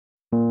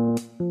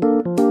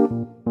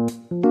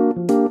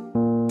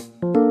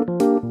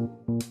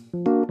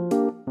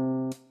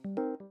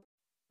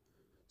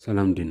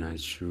ሰላም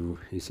እንዴናችሁ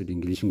ESD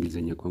English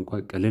እንግሊዝኛ ቋንቋ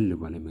ቀለል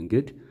ባለ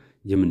መንገድ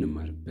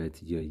የምንማርበት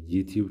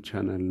የዩቲዩብ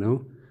ቻናል ነው።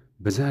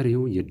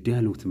 በዛሬው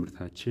የዲያሎግ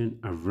ትምህርታችን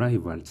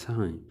arrival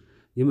time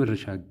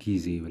የመረሻ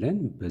ጊዜ ብለን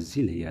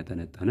በዚህ ላይ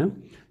ያጠነጠነ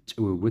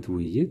ጭውውት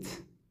ውይይት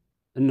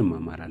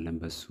እንማማራለን።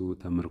 በሱ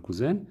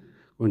ተመርኩዘን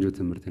ቆንጆ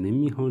ትምህርትን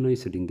የሚሆነው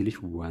ESD English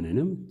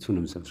 1ንም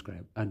 2ንም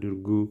ሰብስክራይብ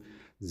አድርጉ።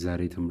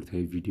 ዛሬ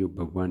ትምህርታዊ ቪዲዮ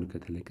በ1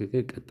 ከተለቀቀ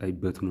ቀጣይ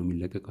በቱ ነው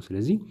የሚለቀቀው።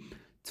 ስለዚህ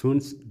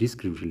ቱንስ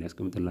ዲስክሪፕሽን ላይ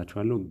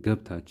አስቀምጥላችኋለሁ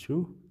ገብታችሁ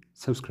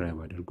ሰብስክራይብ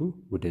አድርጉ።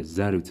 ወደ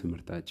ዛሬው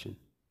ትምህርታችን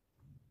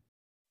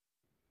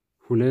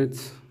ሁለት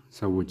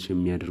ሰዎች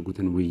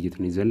የሚያደርጉትን ውይይት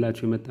ነው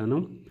ይዘላችሁ የመጣ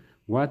ነው።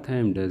 What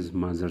time does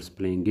mother's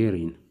playing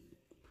game?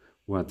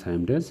 What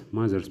time does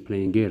mother's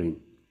playing game?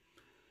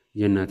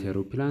 የእናቴ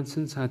አውሮፕላን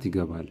ስንት ሰዓት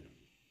ይገባል?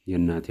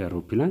 የእናቴ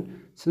አውሮፕላን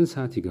ስንት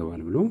ሰዓት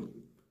ይገባል ብሎ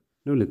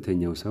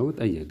ለሁለተኛው ሰው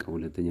ጠየቀ።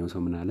 ሁለተኛው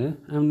ሰው ምን አለ?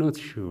 I'm not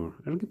sure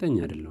እርግጠኛ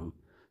አይደለሁም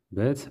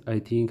but I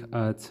think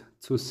at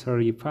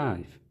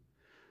 2:35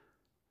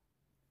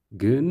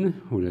 ግን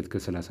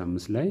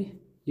 2:35 ላይ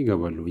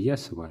ይገባሉ ብዬ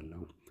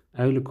አስባለሁ።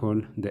 I will call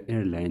the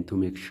airline to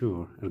make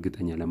sure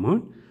እርግጠኛ ለመሆን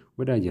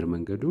ወደ አየር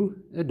መንገዱ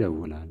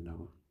እደውላለሁ።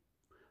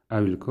 I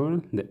will call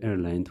the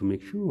airline to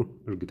make sure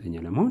እርግጠኛ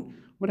ለመሆን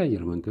ወደ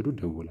አየር መንገዱ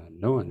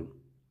እደውላለሁ አለ።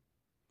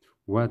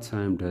 What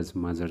time does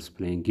mother's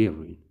plane give?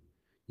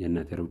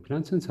 የእናቴ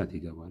አውሮፕላን ስንት ሰዓት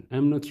ይገባል?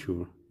 I'm not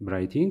sure but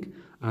I think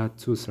at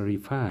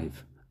 2:35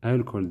 I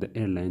will call the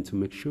airline to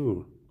make sure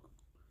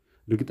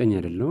እርግጠኛ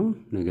አይደለሁም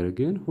ነገር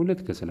ግን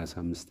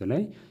 2:35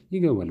 ላይ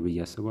ይገባል ብዬ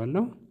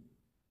አስባለሁ።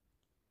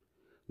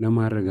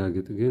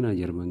 ለማረጋገጥ ግን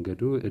አየር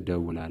መንገዱ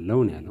እደውላለሁ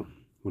ነው ያለው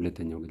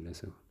ሁለተኛው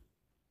ግለሰብ።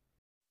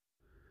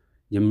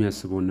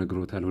 የሚያስበውን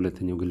ነግሮታል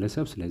ሁለተኛው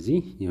ግለሰብ። ስለዚህ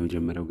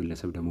የመጀመሪያው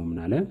ግለሰብ ደግሞ ምን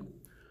አለ?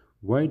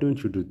 Why don't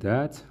you do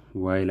that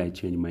while I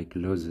change my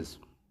clothes?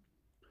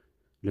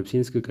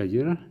 ልብሴን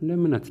እስክቀይር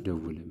ለምን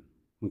አትደውልም?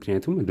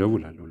 ምክንያቱም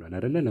እደውላለሁ ብሏል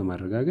አይደለ?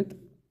 ለማረጋገጥ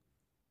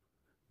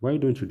Why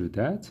don't you do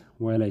that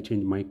while I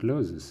change my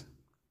clothes?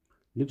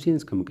 ልብሴን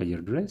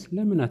እስከምቀይር ድረስ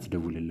ለምን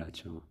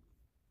አትደውልላቸው?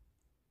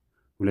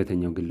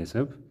 ሁለተኛው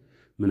ግለሰብ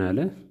ምን አለ?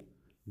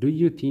 Do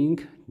you think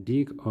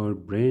Dick or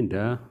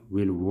Brenda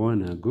will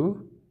wanna go?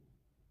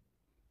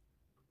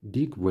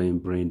 ዲክ ወይም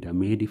ብሬንዳ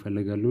መሄድ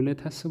ይፈልጋሉ ብለህ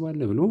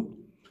ታስባለህ ብሎ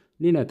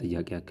ሌላ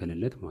ጥያቄ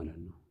ያከለለት ማለት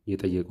ነው።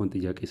 የጠየቀውን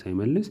ጥያቄ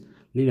ሳይመልስ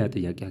ሌላ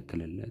ጥያቄ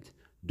ያከለለት።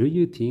 Do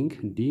you think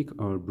Dick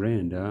or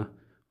Brenda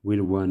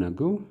will wanna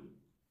go?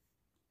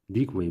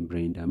 ዲክ ወይም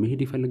ብሬንዳ መሄድ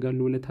ይፈልጋሉ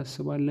ብለህ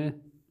ታስባለህ?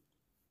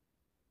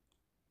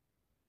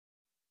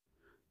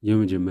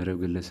 የመጀመሪያው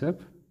ግለሰብ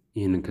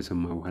ይህንን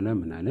ከሰማ በኋላ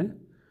ምን አለ?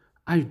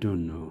 I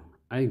don't know.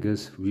 I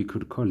guess we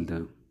could call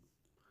them.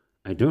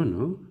 I don't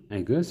know.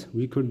 I guess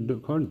we could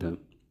call them.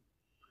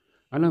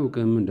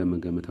 አላውቅም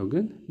እንደምገምተው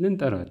ግን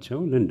ልንጠራቸው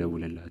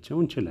ልንደውልላቸው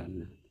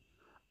እንችላለን።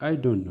 I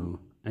don't know.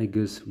 I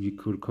guess we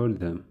could call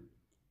them.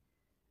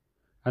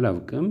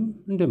 አላውቅም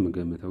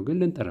እንደምገምተው ግን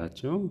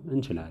ልንጠራቸው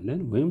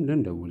እንችላለን ወይም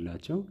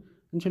ልንደውልላቸው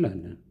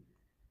እንችላለን።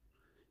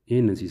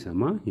 ይህንን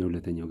ሲሰማ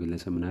የሁለተኛው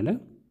ግለሰብ ምን አለ?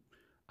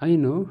 I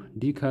know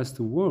Dick has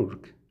to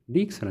work.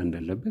 ዲክ ስራ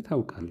እንዳለበት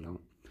አውቃለሁ።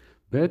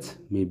 But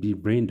maybe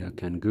Brenda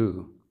can go.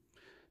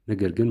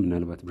 ነገር ግን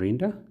ምናልባት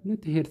ብሬንዳ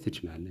ልትሄድ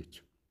ትችላለች።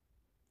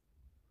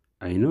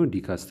 I know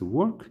Dick has to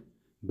work,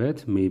 but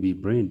maybe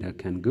Brenda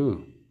can go.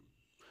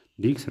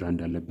 ዲክ ስራ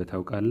እንዳለበት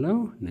አውቃለሁ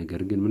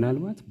ነገር ግን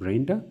ምናልባት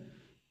ብሬንዳ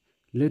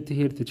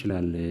ልትሄድ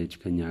ትችላለች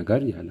ከኛ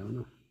ጋር ያለው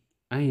ነው።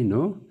 I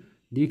know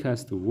Dick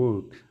has to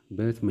work,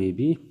 but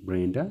maybe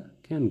Brenda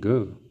can go.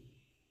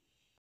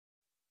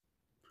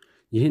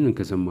 ይህንን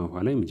ከሰማ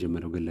በኋላ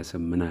የመጀመሪያው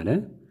ግለሰብ ምን አለ?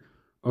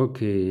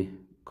 Okay,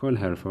 call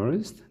her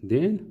first,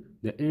 then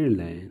the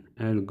airline.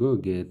 I'll go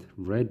get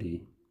ready.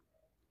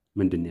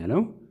 ምንድን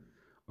ያለው?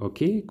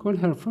 Okay, call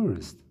her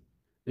first.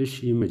 እሺ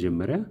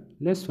መጀመሪያ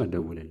ለእሷ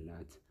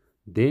ደውልላት።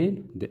 Then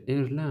the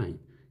airline.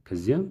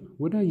 ከዚያም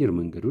ወደ አየር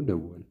መንገዱ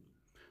ደውል።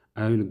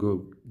 I will go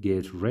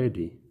get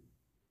ready.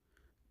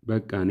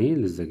 በቃ እኔ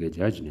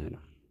ልዘገጃጅ ነው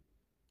ያለው።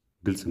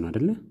 ግልጽ ነው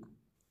አይደለ?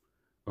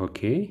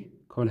 Okay,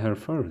 call her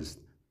first.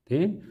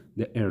 Then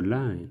the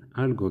airline.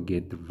 I'll go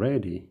get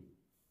ready.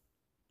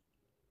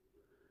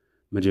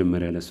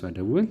 መጀመሪያ ለሷ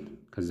ደውል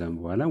ከዛም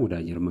በኋላ ወደ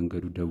አየር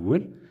መንገዱ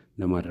ደውል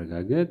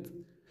ለማረጋገጥ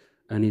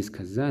እኔ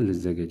እስከዛ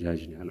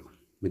ልዘገጃጅ ነው ያለው።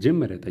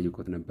 መጀመሪያ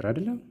ጠይቆት ነበር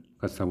አይደለ?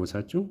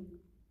 ካስታወሳችሁ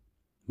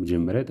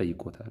መጀመሪያ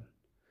ጠይቆታል።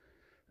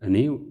 እኔ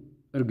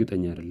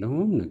እርግጠኛ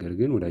አይደለሁም ነገር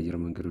ግን ወደ አየር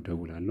መንገዱ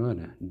ደውላለሁ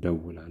አለ።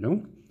 ደውላለሁ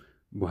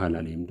በኋላ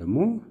ላይም ደግሞ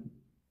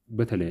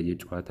በተለያየ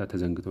ጨዋታ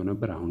ተዘንግቶ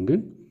ነበር። አሁን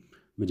ግን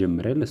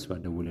መጀመሪያ ለሷ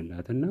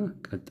ደውልላትና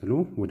ቀጥሎ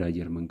ወደ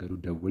አየር መንገዱ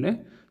ደውለ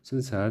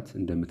ስንት ሰዓት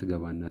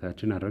እንደምትገባ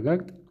እናታችን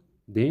አረጋግጥ።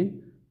 then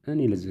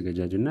እኔ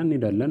ልዘገጃጅና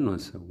እንሄዳለን ነው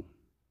አሰቡ።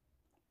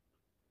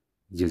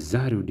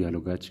 የዛሬው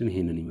ዲያሎጋችን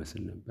ይሄንን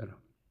ይመስል ነበር።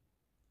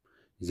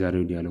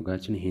 የዛሬው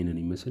ዲያሎጋችን ይሄንን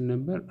ይመስል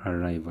ነበር።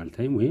 arrival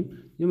time ወይም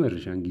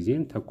የመረሻን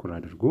ጊዜን ተኩር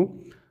አድርጎ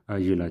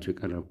አየላችሁ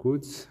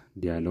የቀረብኩት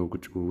ዲያሎግ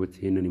ጭውውት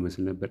ይሄንን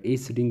ይመስል ነበር።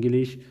 ESD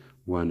English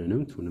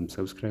 1ንም 2ንም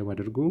ሰብስክራይብ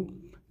አድርጉ።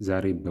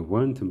 ዛሬ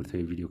በዋን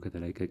ትምህርታዊ ቪዲዮ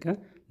ከተለቀቀ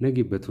ነገ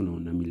በቱ ነው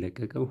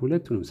የሚለቀቀው።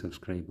 ሁለቱንም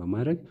ሰብስክራይብ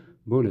በማድረግ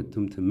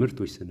በሁለቱም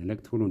ትምህርቶች ስንለቅ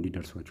ቶሎ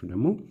እንዲደርሷችሁ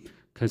ደግሞ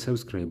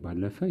ከሰብስክራይብ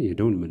ባለፈ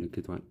የደውል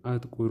ምልክቷን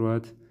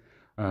አጥቁሯት።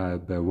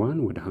 በዋን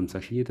ወደ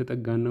 50 ሺህ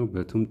እየተጠጋን ነው።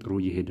 በቱም ጥሩ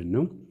እየሄድን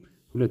ነው።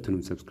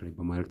 ሁለቱንም ሰብስክራይብ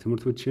በማድረግ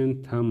ትምህርቶችን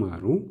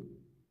ተማሩ።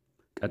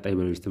 ቀጣይ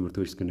በሌሎች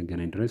ትምህርቶች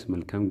እስክንገናኝ ድረስ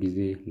መልካም ጊዜ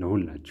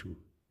ለሁላችሁ።